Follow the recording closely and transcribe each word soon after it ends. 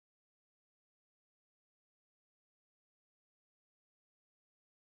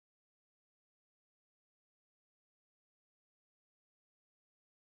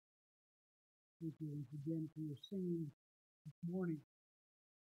with you once again for your singing this morning.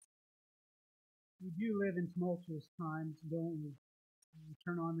 We do live in tumultuous times, don't we? We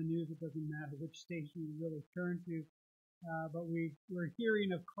turn on the news, it doesn't matter which station you really turn to, but we're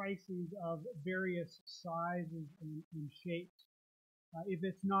hearing of crises of various sizes and shapes. If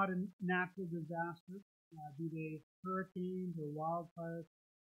it's not a natural disaster, be they hurricanes or wildfires,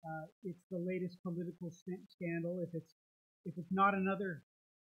 it's the latest political scandal. If it's not another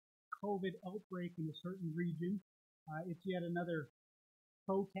COVID outbreak in a certain region, it's yet another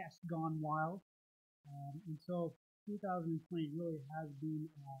protest gone wild. And so 2020 really has been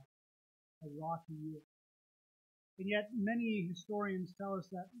a rocky year. And yet many historians tell us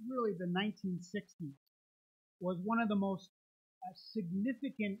that really the 1960s was one of the most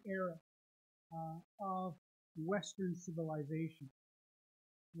significant era of Western civilization.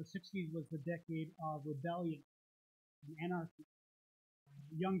 The 60s was the decade of rebellion and anarchy.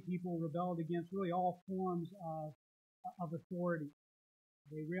 Young people rebelled against really all forms of authority.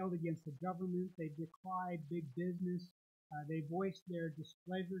 They railed against the government. They decried big business. They voiced their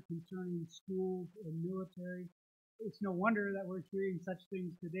displeasure concerning schools and military. It's no wonder that we're hearing such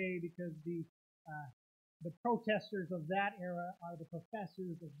things today because the protesters of that era are the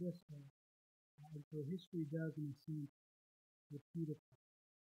professors of this era. And so history does, in a sense, repeat itself.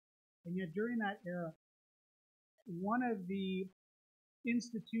 And yet during that era, one of the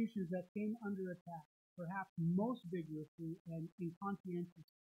institutions that came under attack, perhaps most vigorously and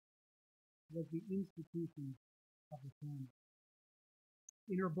conscientiously, was the institution of the family.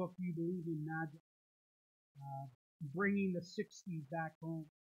 In her book, You Believe in Magic, Bringing the 60s Back Home,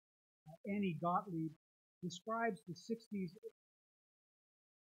 Annie Gottlieb describes the 60s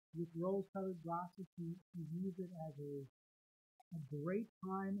with rose-colored glasses. She views it as a great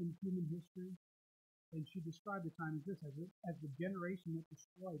time in human history, and she described the time as this, as the generation that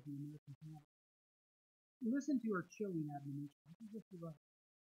destroyed the American family. Listen to her chilling admonition.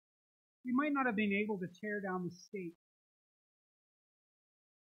 We might not have been able to tear down the state,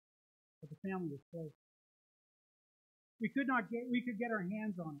 but the family was close. We could get our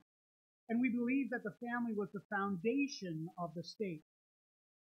hands on it. And we believe that the family was the foundation of the state,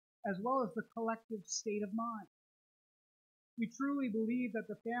 as well as the collective state of mind. We truly believe that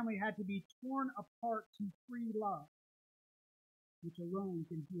the family had to be torn apart to free love, which alone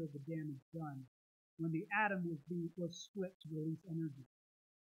can heal the damage done when the atom was split to release energy.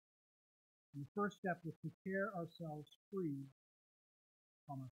 And the first step was to tear ourselves free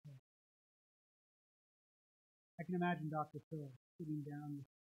from ourselves. I can imagine Dr. Phil sitting down with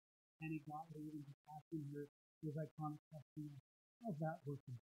Annie Gottlieb and just asking her his iconic question, how's that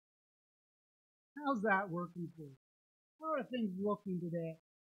working? How's that working for you? How are things looking today?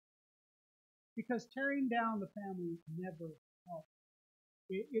 Because tearing down the family never helps.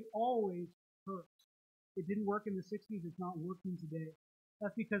 It always hurts. It didn't work in the 60s. It's not working today.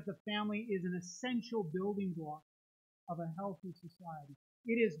 That's because the family is an essential building block of a healthy society.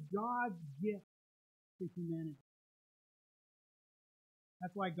 It is God's gift to humanity.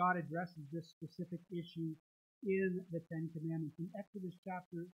 That's why God addresses this specific issue in the Ten Commandments. In Exodus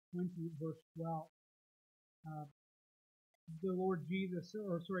chapter 20, verse 12, the Lord Jesus,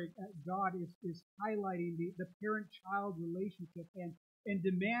 God is highlighting the parent-child relationship and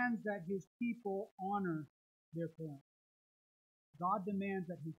demands that his people honor their parents. God demands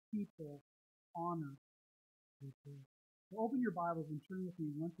that his people honor their parents. So open your Bibles and turn with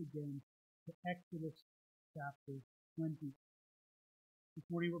me once again to Exodus chapter 20. This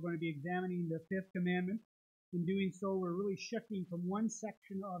morning we're going to be examining the fifth commandment. In doing so, we're really shifting from one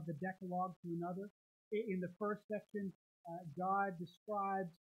section of the Decalogue to another. In the first section, God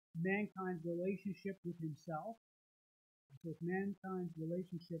describes mankind's relationship with himself. So it's mankind's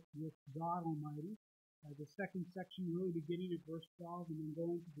relationship with God Almighty. The second section, really beginning at verse 12 and then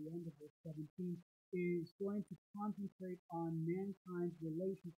going to the end of verse 17, is going to concentrate on mankind's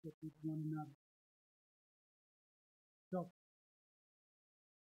relationship with one another. So,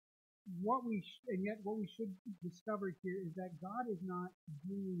 what we should discover here is that God is not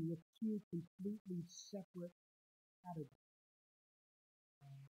dealing with two completely separate categories.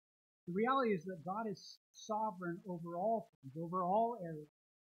 The reality is that God is sovereign over all things, over all areas.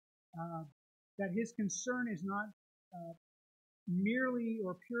 That his concern is not merely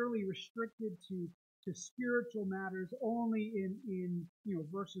or purely restricted to spiritual matters only in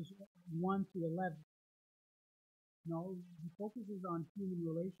verses 1 to 11. No, he focuses on human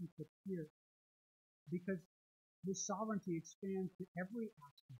relationships here because his sovereignty expands to every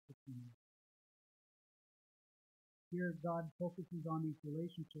aspect of humanity. Here, God focuses on these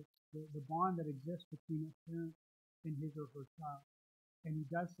relationships, the bond that exists between a parent and his or her child. And he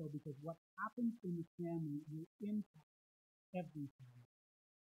does so because what happens in the family will impact every family.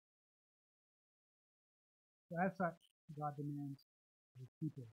 So as such, God demands that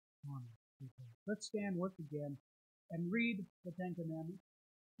people honor his parents. Let's stand once again and read the Ten Commandments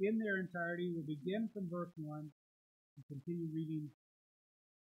in their entirety. We'll begin from verse 1 and continue reading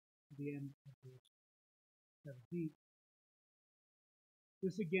to the end of verse 17.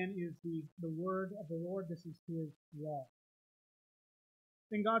 This again is the word of the Lord. This is his law.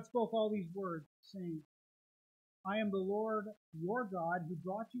 Then God spoke all these words, saying, I am the Lord your God who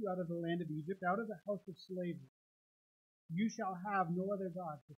brought you out of the land of Egypt, out of the house of slavery. You shall have no other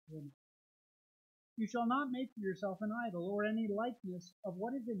gods before me. You shall not make for yourself an idol or any likeness of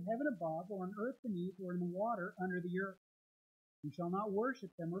what is in heaven above or on earth beneath or in the water under the earth. You shall not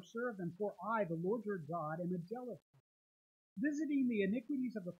worship them or serve them, for I, the Lord your God, am a jealous God, visiting the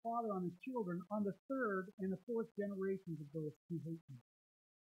iniquities of the father on the children, on the third and the fourth generations of those who hate me,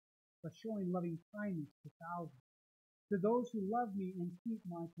 but showing loving kindness to thousands, to those who love me and keep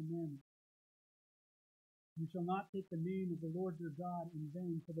my commandments. You shall not take the name of the Lord your God in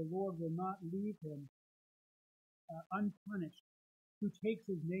vain, for the Lord will not leave him unpunished who takes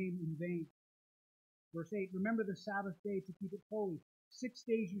his name in vain. Verse 8, remember the Sabbath day to keep it holy. 6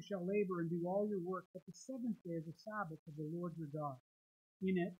 days you shall labor and do all your work, but the seventh day is the Sabbath of the Lord your God.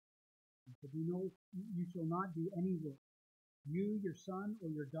 In it you shall not do any work. You, your son, or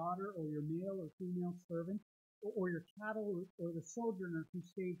your daughter, or your male or female servant, or your cattle, or the sojourner who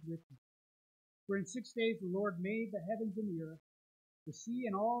stays with you. For in 6 days the Lord made the heavens and the earth, the sea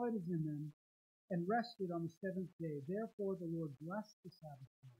and all that is in them, and rested on the seventh day. Therefore the Lord blessed the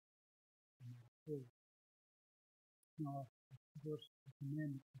Sabbath day and made it holy. Now, verse of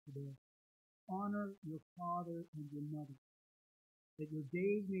commandment for today. Honor your father and your mother, that your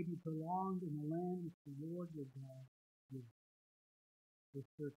days may be prolonged in the land which the Lord your God gives. Verse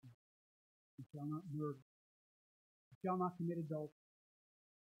 13. You shall not murder. You shall not commit adultery.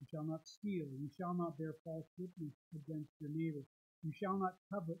 You shall not steal. You shall not bear false witness against your neighbor. You shall not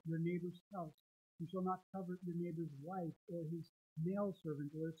covet your neighbor's house. You shall not covet your neighbor's wife, or his male servant,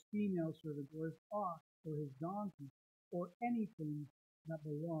 or his female servant, or his ox, or his donkey, or anything that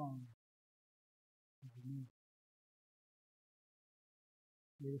belongs to the neighbor.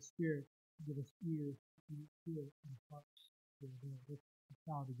 May the Spirit give us ears to hear and hearts to obey. Let's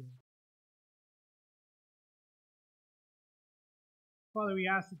bow together. Father, we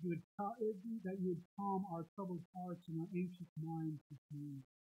ask that you would calm our troubled hearts and our anxious minds this morning.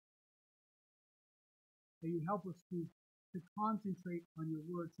 That you help us to concentrate on your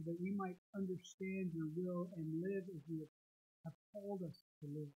word so that we might understand your will and live as you have called us to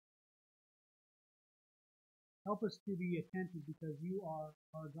live. Help us to be attentive because you are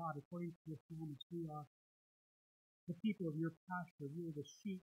our God. According to the psalmist, we are the people of your pasture. We are the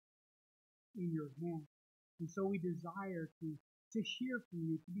sheep in your hand. And so we desire to hear from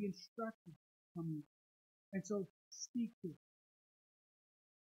you, to be instructed from you. And so speak to us.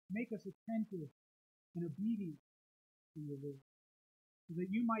 Make us attentive and obedient to your word, so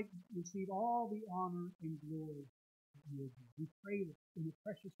that you might receive all the honor and glory that you are due. We pray this in the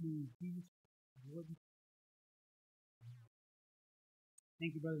precious name of Jesus Christ, Lord.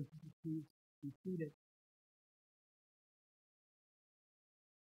 Thank you, brothers and sisters. Please be seated.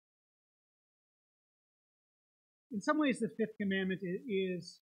 In some ways, the fifth commandment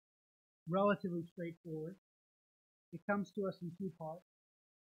is relatively straightforward. It comes to us in two parts.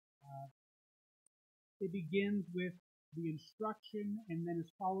 It begins with the instruction and then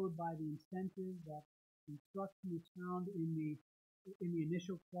is followed by the incentive. That instruction is found in the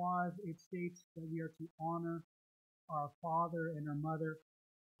initial clause. It states that we are to honor our father and our mother.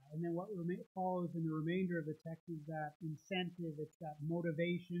 And then what follows in the remainder of the text is that incentive, it's that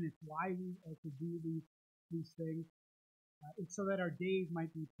motivation, it's why we are to do these things. It's so that our days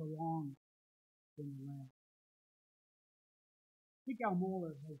might be prolonged in the land. I think Al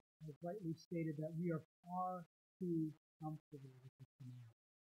Mohler has rightly stated that we are far too comfortable with this command.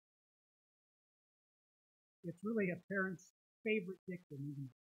 It's really a parent's favorite dictum, isn't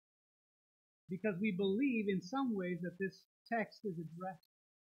it? Because we believe in some ways that this text is addressed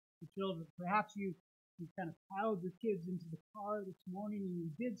to children. Perhaps you kind of piled your kids into the car this morning and you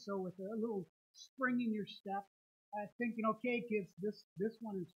did so with a little spring in your step, thinking, okay, kids, this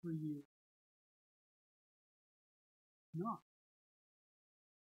one is for you. No.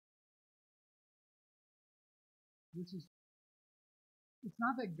 It's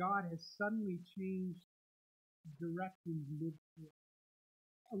not that God has suddenly changed directions mid-course.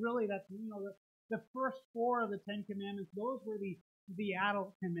 Really, that's, the first four of the Ten Commandments, those were the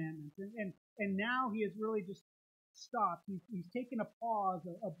adult commandments. And now he has really just stopped. He's taken a pause,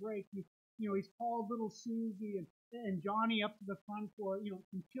 a break. He's called little Susie and Johnny up to the front for,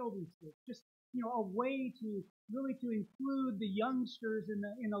 some children's group. Just, a way to really to include the youngsters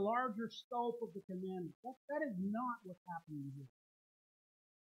in the larger scope of the commandment. That is not what's happening here.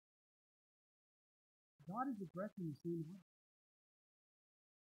 God is addressing the same audience.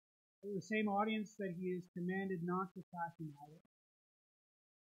 The same audience that he is commanded not to fashion idols.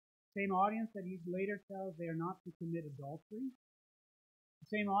 Same audience that he later tells they are not to commit adultery. The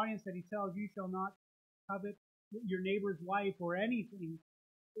same audience that he tells you shall not covet your neighbor's wife or anything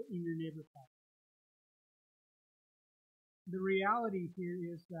in your neighbor's house. The reality here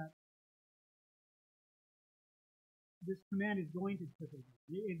is that this command is going to trickle.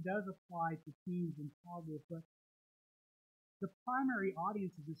 It does apply to teens and toddlers, but the primary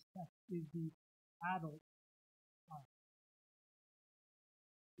audience of this text is the adult child.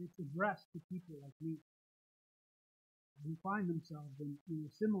 It's addressed to people like me who find themselves in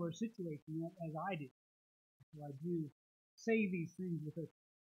a similar situation as I did. So I do say these things with a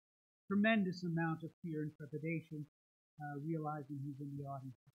tremendous amount of fear and trepidation, realizing who's in the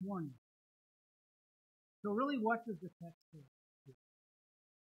audience this morning. So really, what does the text say?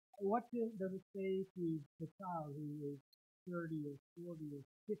 What does it say to the child who is 30 or 40 or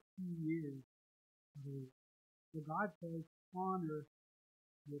 50 years of age? Well, God says, honor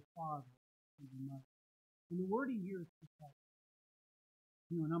your father and your mother. And the word he hears is prophetic.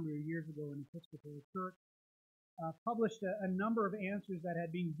 A number of years ago, an Episcopal church published a number of answers that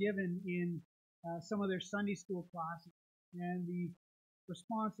had been given in some of their Sunday school classes. And the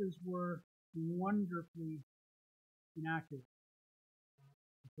responses were wonderfully inaccurate.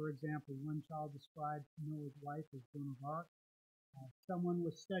 For example, one child described Noah's wife as Joan of Arc. Someone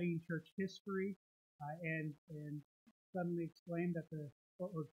was studying church history and suddenly exclaimed that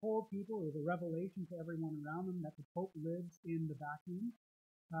or told people, it was a revelation to everyone around them, that the Pope lives in the vacuum.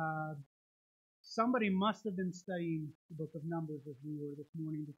 Somebody must have been studying the book of Numbers as we were this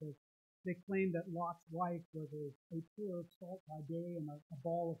morning, because they claimed that Lot's wife was a pillar of salt by day and a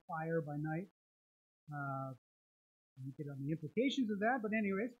ball of fire by night. You get on the implications of that, but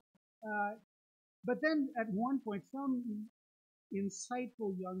anyways. But then at one point, some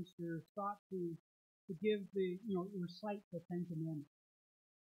insightful youngster thought to give recite the Ten Commandments.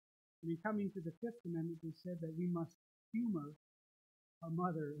 And in coming to the Fifth Commandment, they said that we must humor our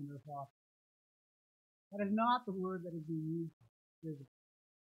mother and our father. That is not the word that is being used, is it?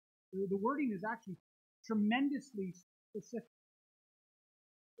 The wording is actually tremendously specific.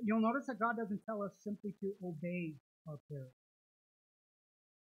 You'll notice that God doesn't tell us simply to obey our parents.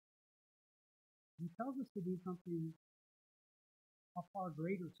 He tells us to do something of far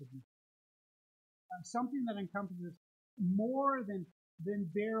greater significance. Something that encompasses more than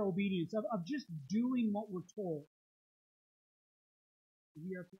bare obedience, of just doing what we're told.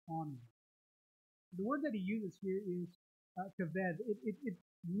 We are to honor him. The word that he uses here is kaved. It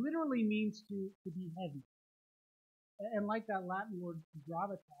literally means to be heavy. And like that Latin word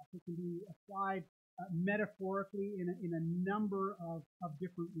gravitas, it can be applied metaphorically in a number of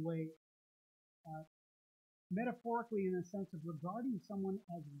different ways. Metaphorically, in the sense of regarding someone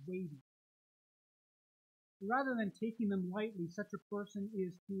as weighty. Rather than taking them lightly, such a person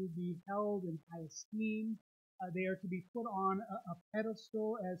is to be held in high esteem. They are to be put on a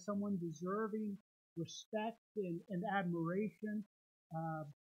pedestal as someone deserving respect and admiration.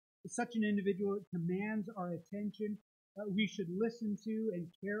 Such an individual commands our attention. We should listen to and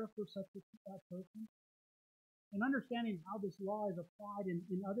care for such a person. And understanding how this law is applied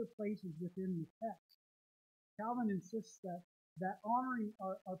in other places within the text, Calvin insists that honoring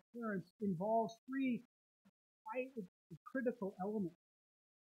our parents involves three critical elements.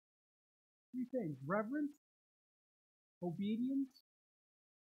 Three things: reverence, obedience,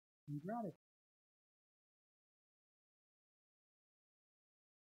 and gratitude.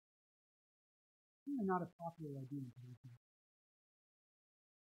 Really not a popular idea in today's time.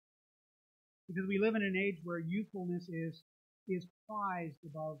 Because we live in an age where youthfulness is prized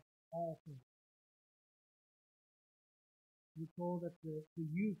above all things. We're told that the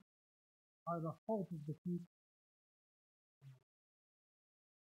youth are the hope of the future.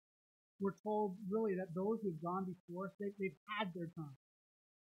 We're told really that those who've gone before us, they've had their time.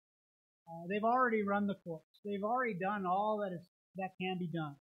 They've already run the course. They've already done all that can be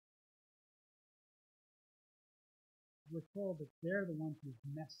done. We're told that they're the ones who've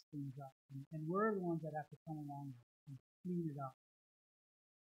messed things up, and we're the ones that have to come along and clean it up.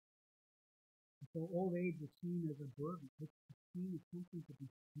 And so old age is seen as a burden. It's seen as something to be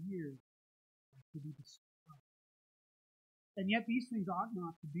feared, to be despised. And yet these things ought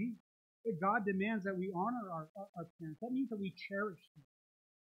not to be. God demands that we honor our parents. That means that we cherish them.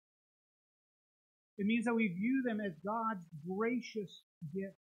 It means that we view them as God's gracious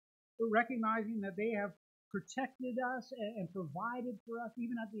gift, recognizing that they have protected us and provided for us,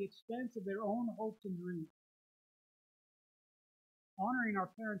 even at the expense of their own hopes and dreams. Honoring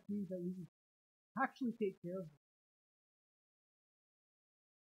our parents means that we actually take care of them.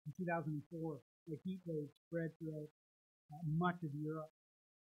 In 2004, a heat wave spread throughout much of Europe.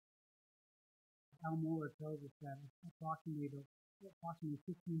 Al Mohler tells us that approximately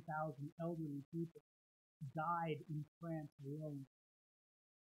 15,000 elderly people died in France alone.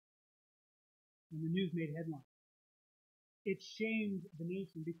 And the news made headlines. It shamed the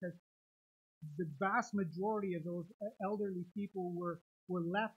nation because the vast majority of those elderly people were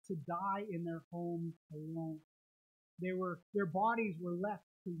left to die in their homes alone. Their bodies were left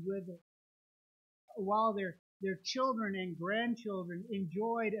to wither, while their children and grandchildren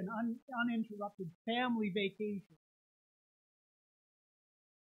enjoyed an uninterrupted family vacation.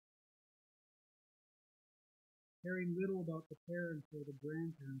 Caring little about the parents or the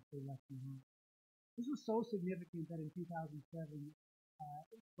grandparents they left behind. This was so significant that in 2007,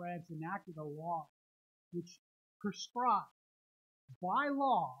 France enacted a law which prescribed by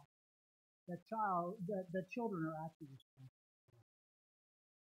law that children are actually responsible.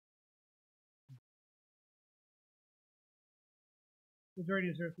 So during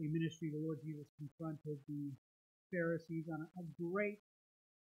his earthly ministry, the Lord Jesus confronted the Pharisees on a great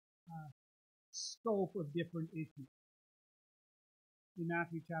scope of different issues. In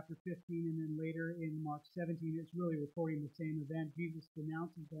Matthew chapter 15 and then later in Mark 17, it's really recording the same event. Jesus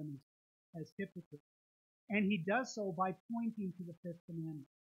denounces them as hypocrites. And he does so by pointing to the fifth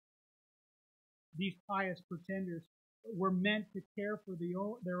commandment. These pious pretenders were meant to care for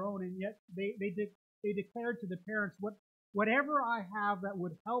their own, and yet they declared to the parents, whatever I have that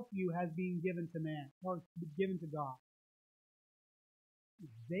would help you has been given to man, or given to God.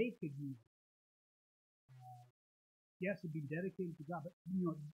 They could use it. Yes, it'd be dedicated to God, but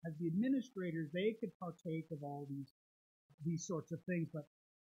as the administrators, they could partake of all these sorts of things. But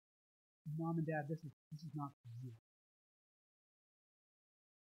mom and dad, this is not for you.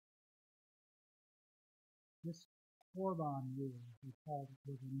 This Korban rule, as we called it,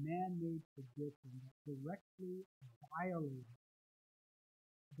 was a man-made tradition that directly violated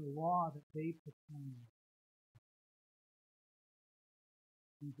the law that they proclaimed.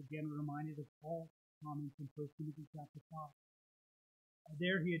 He's again reminded of Paul's comments in 1 Timothy chapter 5.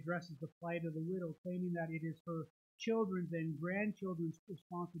 There he addresses the plight of the widow, claiming that it is her children's and grandchildren's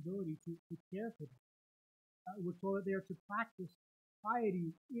responsibility to care for them. We're told that they are to practice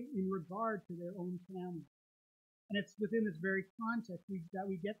piety in regard to their own family. And it's within this very context that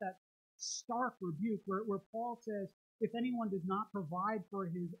we get that stark rebuke where Paul says, if anyone does not provide for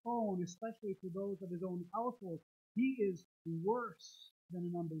his own, especially for those of his own household, he is worse than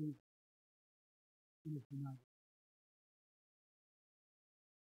an unbeliever in his united.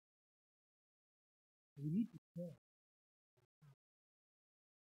 We need to care.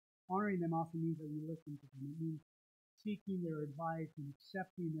 Honoring them also means that we listen to them. It means seeking their advice and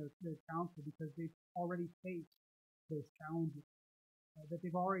accepting their counsel because they've already faced those challenges, that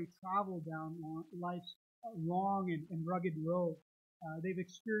they've already traveled down life's long and rugged road. They've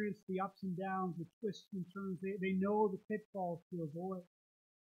experienced the ups and downs, the twists and turns. They know the pitfalls to avoid.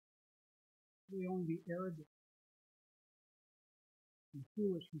 They only be arrogant and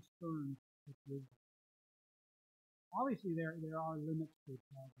foolish who spurn with wisdom. Obviously, there are limits to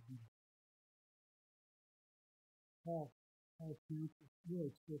Paul's obedience. Paul's counsel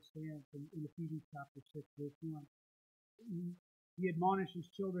really still stands in Ephesians chapter 6, verse 1. He admonishes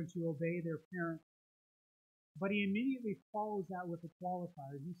children to obey their parents, but he immediately follows that with a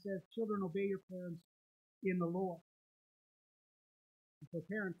qualifier. He says, children, obey your parents in the Lord. And so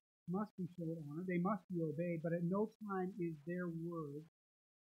parents must be shown honor, they must be obeyed, but at no time is their word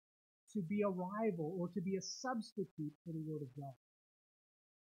to be a rival or to be a substitute for the word of God.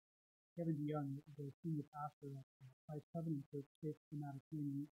 Kevin DeYoung, the senior pastor at Christ Covenant Church, states from that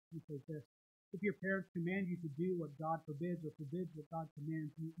opinion. He says this: if your parents command you to do what God forbids or forbids what God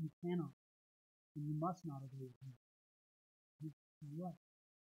commands, you cannot and you must not obey them. What?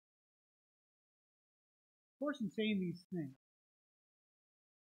 Of course, in saying these things,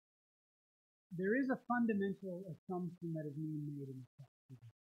 there is a fundamental assumption that is being made in the text.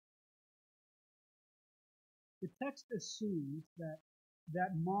 The text assumes that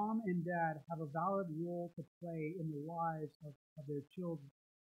mom and dad have a valid role to play in the lives of their children.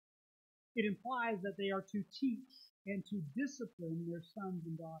 It implies that they are to teach and to discipline their sons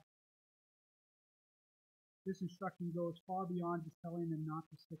and daughters. This instruction goes far beyond just telling them not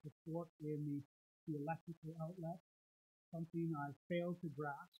to stick a fork in the electrical outlet, something I failed to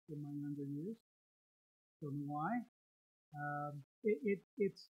grasp in my younger years. Don't know why.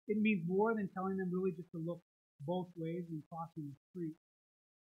 It means more than telling them really just to look both ways when crossing the street.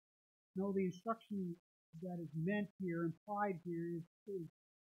 No, the instruction that is meant here, implied here, is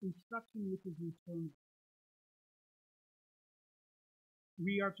instruction which is eternal.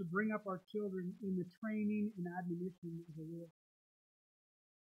 We are to bring up our children in the training and admonition of the Lord.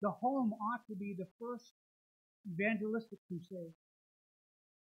 The home ought to be the first evangelistic crusade.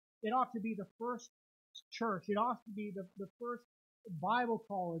 It ought to be the first church. It ought to be the first Bible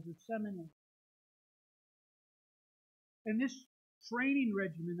college or seminary. And this training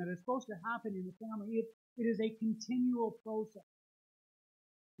regimen that is supposed to happen in the family, it is a continual process.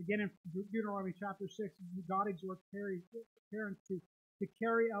 Again, in Deuteronomy chapter 6, God exhorts parents to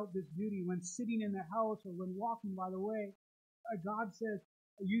carry out this duty when sitting in the house or when walking by the way. God says,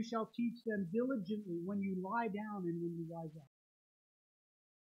 you shall teach them diligently when you lie down and when you rise up.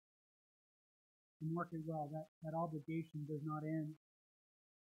 And mark it well, that obligation does not end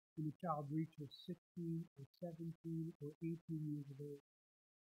when the child reaches 16 or 17 or 18 years of age.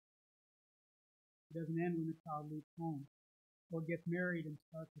 It doesn't end when the child leaves home or gets married and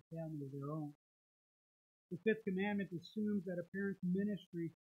starts a family of their own. The fifth commandment assumes that a parent's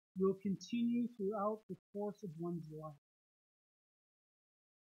ministry will continue throughout the course of one's life.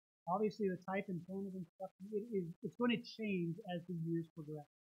 Obviously, the type and tone of instruction, it's going to change as the years progress.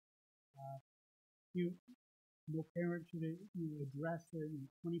 No parent should address their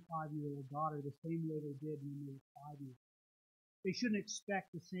 25-year-old daughter the same way they did when they were 5 years. They shouldn't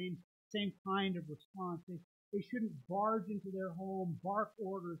expect the same kind of response. They shouldn't barge into their home, bark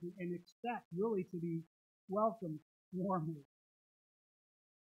orders, and expect really to be welcomed warmly.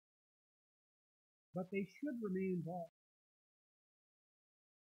 But they should remain involved,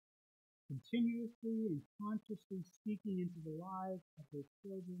 continuously and consciously speaking into the lives of their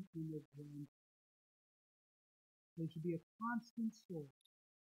children and their grandchildren. They should be a constant source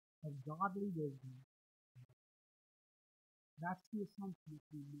of godly wisdom. That's the assumption that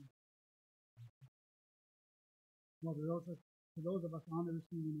we make. Well, to those of us on the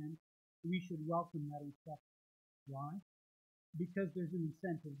receiving end, we should welcome that instruction. Why? Because there's an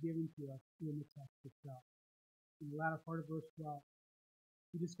incentive given to us in the text itself. In the latter part of verse 12,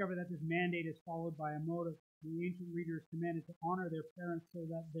 we discover that this mandate is followed by a motive. The ancient reader is commanded to honor their parents so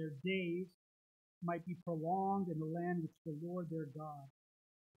that their days might be prolonged in the land which the Lord their God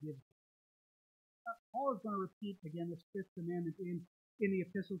gives them. Paul is going to repeat again this fifth commandment in the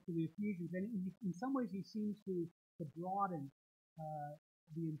epistle to the Ephesians, and in some ways he seems to broaden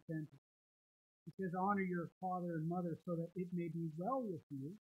the incentive. He says, honor your father and mother so that it may be well with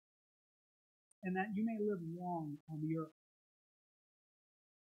you and that you may live long on the earth.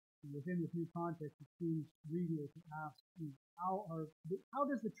 And within this new context, it seems reasonable to ask, how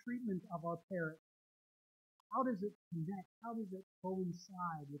does the treatment of our parents, how does it connect, how does it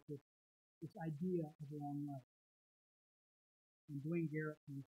coincide with this idea of long life? And Dwayne Garrett,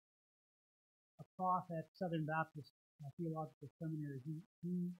 a prof at Southern Baptist Theological Seminary,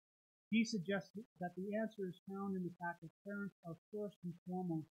 he suggests that the answer is found in the fact that parents are first and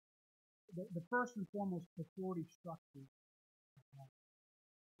foremost, the first and foremost authority structure.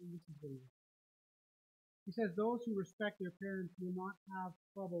 This is what he says, those who respect their parents will not have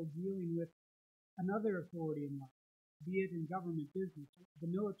trouble dealing with another authority in life, be it in government, business, the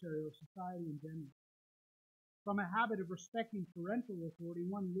military, or society in general. From a habit of respecting parental authority,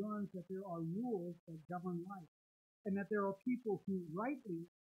 one learns that there are rules that govern life, and that there are people who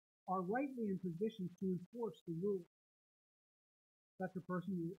are rightly in position to enforce the rules. Such a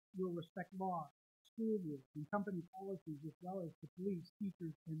person will respect law, school rules, and company policies, as well as the police,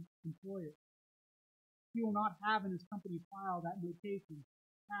 teachers, and employers. He will not have in his company file that notation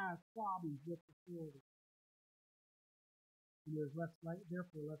has problems with authority. And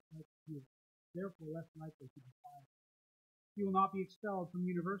therefore less likely to be fired. He will not be expelled from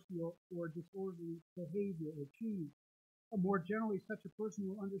university for disorderly behavior or cheating. More generally, such a person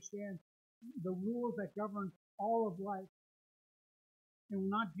will understand the rules that govern all of life and will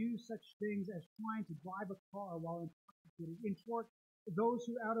not do such things as trying to drive a car while intoxicated. In short, those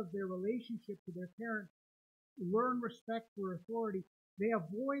who out of their relationship to their parents learn respect for authority, they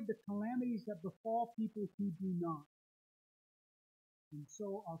avoid the calamities that befall people who do not, and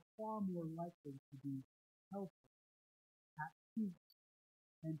so are far more likely to be healthy, at peace,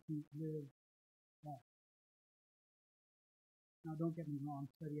 and to live long. Now, don't get me wrong,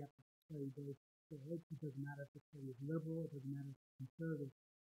 study after study goes. It doesn't matter if the study is liberal, it doesn't matter if it's conservative.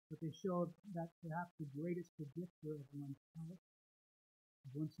 but they showed that perhaps the greatest predictor of one's health, of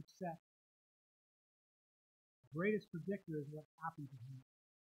one's success, the greatest predictor is what happened to him.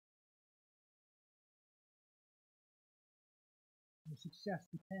 The success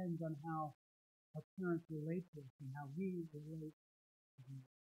depends on how our parents relate to us and how we relate to them.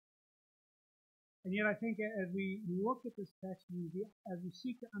 And yet I think as we look at this text, as we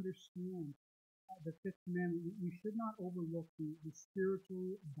seek to understand the fifth commandment, we should not overlook the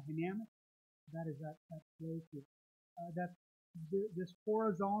spiritual dynamic that is at play here. That this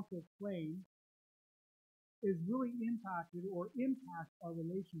horizontal plane is really impacted or impacts our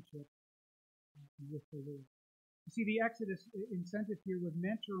relationship with the Lord. You see, the Exodus incentive here was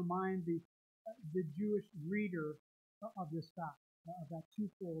meant to remind the Jewish reader of this fact, of that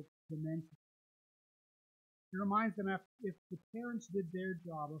twofold dimension. It reminds them if the parents did their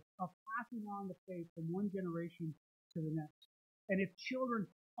job of passing on the faith from one generation to the next, and if children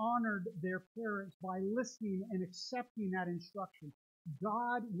honored their parents by listening and accepting that instruction,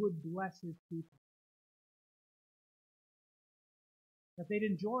 God would bless his people. That they'd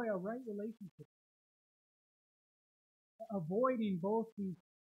enjoy a right relationship, avoiding both the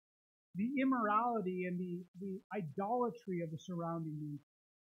immorality and the idolatry of the surrounding nature.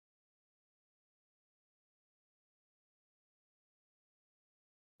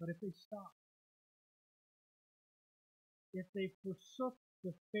 But if they stopped, if they forsook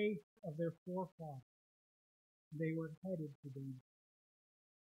the faith of their forefathers, they were headed for danger.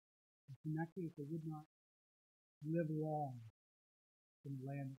 In that case, they would not live long in the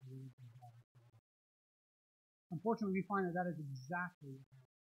land that the Lord had. Unfortunately, we find that is exactly what happened.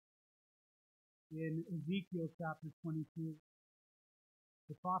 In Ezekiel chapter 22,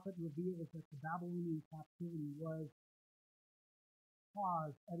 the prophet reveals that the Babylonian captivity was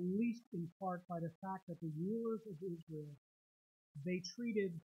caused, at least in part, by the fact that the rulers of Israel, they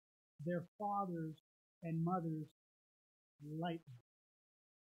treated their fathers and mothers lightly.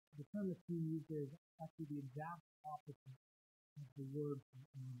 The term that's being used there is actually the exact opposite of the word for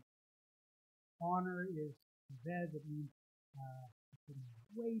honor. Honor is kaved, it means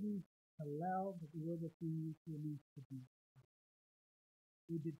weighty, hallel, but the word that's being used here means to be.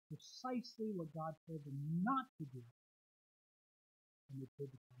 They did precisely what God told them not to do, and they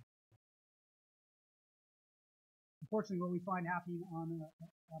paid the price. Unfortunately, what we find happening on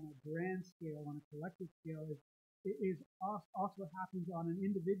a grand scale, on a collective scale, is also what happens on an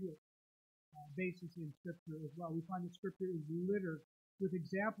individual basis in Scripture as well. We find that Scripture is littered with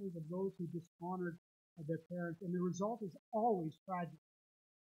examples of those who dishonored their parents, and the result is always tragic.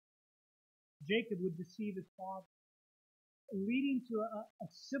 Jacob would deceive his father, leading to a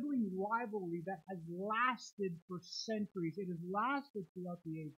sibling rivalry that has lasted for centuries. It has lasted throughout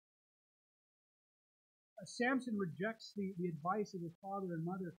the ages. Samson rejects the advice of his father and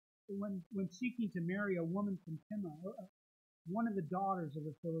mother when seeking to marry a woman from Timnah, one of the daughters of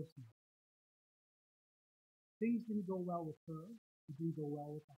the Philistines. Things didn't go well with her. It didn't go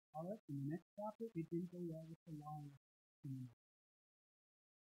well with Ahimelech. In the next chapter, it didn't go well with Delilah.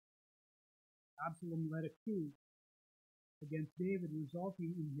 Absalom led a coup against David,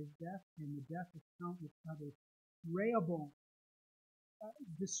 resulting in his death and the death of countless others. Rehoboam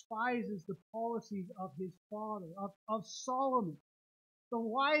despises the policies of his father, of Solomon, the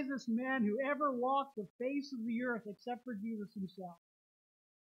wisest man who ever walked the face of the earth except for Jesus himself.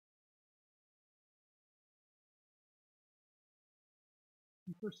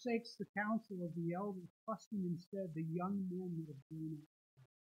 He forsakes the counsel of the elders, trusting instead the young men that have grown up.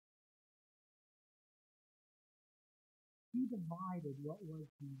 He divided what was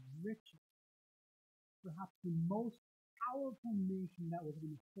the richest, perhaps the most powerful nation that was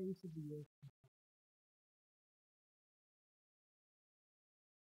on the face of the earth.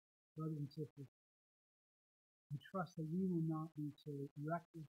 Brothers and sisters, I trust that we will not be so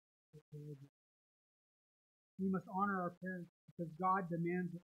reckless or arrogant. We must honor our parents because God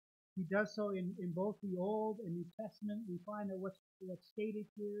demands it. He does so in both the Old and New Testament. We find that what's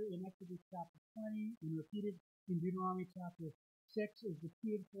stated here in Exodus chapter 20 and repeated in Deuteronomy chapter 6 is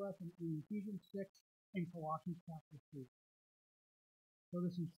repeated for us in Ephesians 6 and Colossians chapter 3. So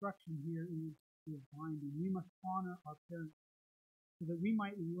this instruction here is binding. We must honor our parents so that we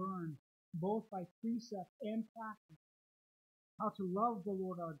might learn both by precept and practice how to love the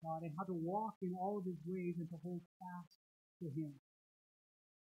Lord our God and how to walk in all of his ways and to hold fast to him.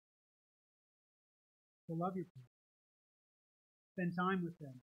 So love your parents. Spend time with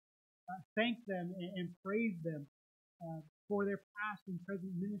them. Thank them and praise them for their past and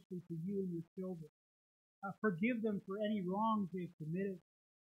present ministry to you and your children. Forgive them for any wrongs they've committed.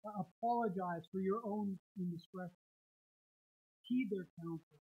 Apologize for your own indiscretion. Heed their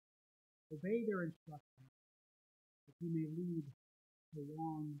counsel Obey their instructions, that you may lead the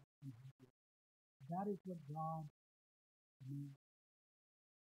long and happy. That is what God commands.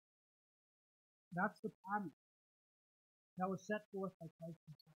 That's the pattern that was set forth by Christ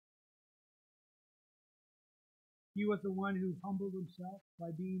himself. He was the one who humbled himself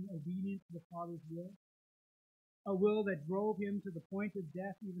by being obedient to the Father's will, a will that drove him to the point of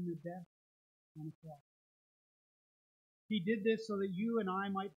death, even the death on a cross. He did this so that you and I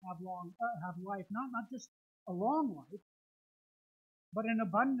might have life, not just a long life, but an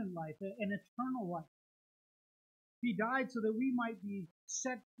abundant life, an eternal life. He died so that we might be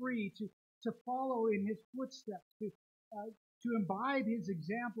set free to follow in his footsteps, to imbibe his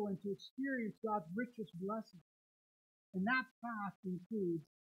example and to experience God's richest blessing. And that path includes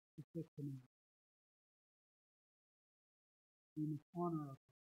the fifth commandment. We must honor our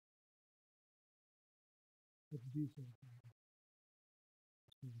parents. Let's do so.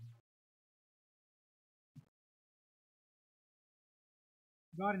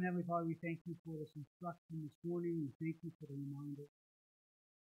 God and Heavenly Father, we thank you for this instruction this morning. We thank you for the reminder.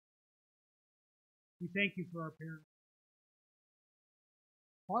 We thank you for our parents.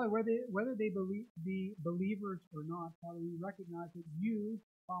 Father, whether they be believers or not, Father, we recognize that you,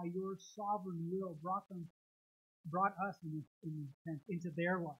 by your sovereign will, brought us in a sense into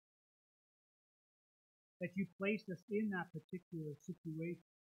their life. That you placed us in that particular situation.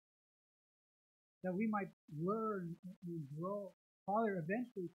 That we might learn and grow. Father,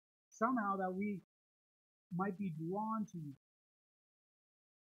 eventually, somehow that we might be drawn to you.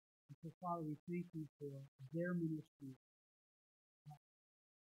 And so, Father, we thank you for their ministry.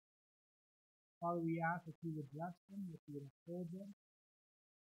 Father, we ask that you would bless them, that you would uphold them.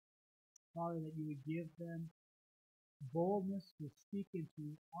 Father, that you would give them boldness to speak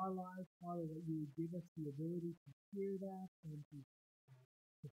into our lives. Father, that you would give us the ability to hear that and to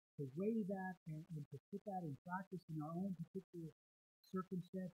weigh that and to put that in practice in our own particular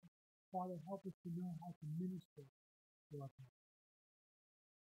circumstances. Father, help us to know how to minister to our people.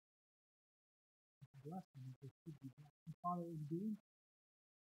 Bless them as they should be blessed. And Father, in doing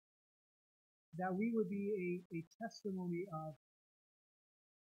that we would be a testimony of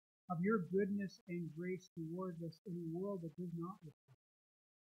your goodness and grace towards us in a world that does not reflect.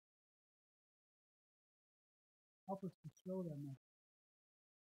 Help us to show them that.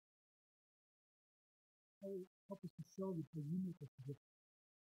 Help us to show them how you make us different.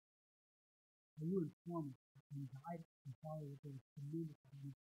 How you inform us and guide us and follow us and command us to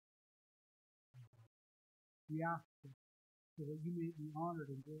do. We ask this so that you may be honored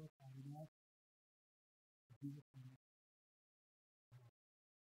and glorified in all things.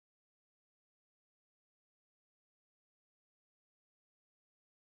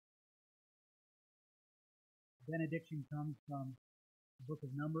 Benediction comes from the book of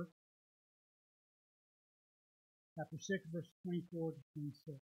Numbers, chapter 6, verse 24 to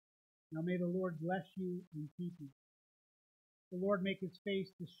 26. Now may the Lord bless you and keep you. The Lord make his face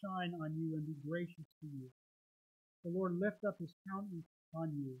to shine on you and be gracious to you. The Lord lift up his countenance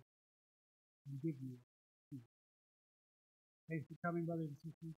on you and give you peace. Thanks for coming, brothers and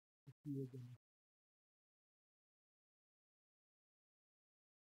sisters. We'll see you again.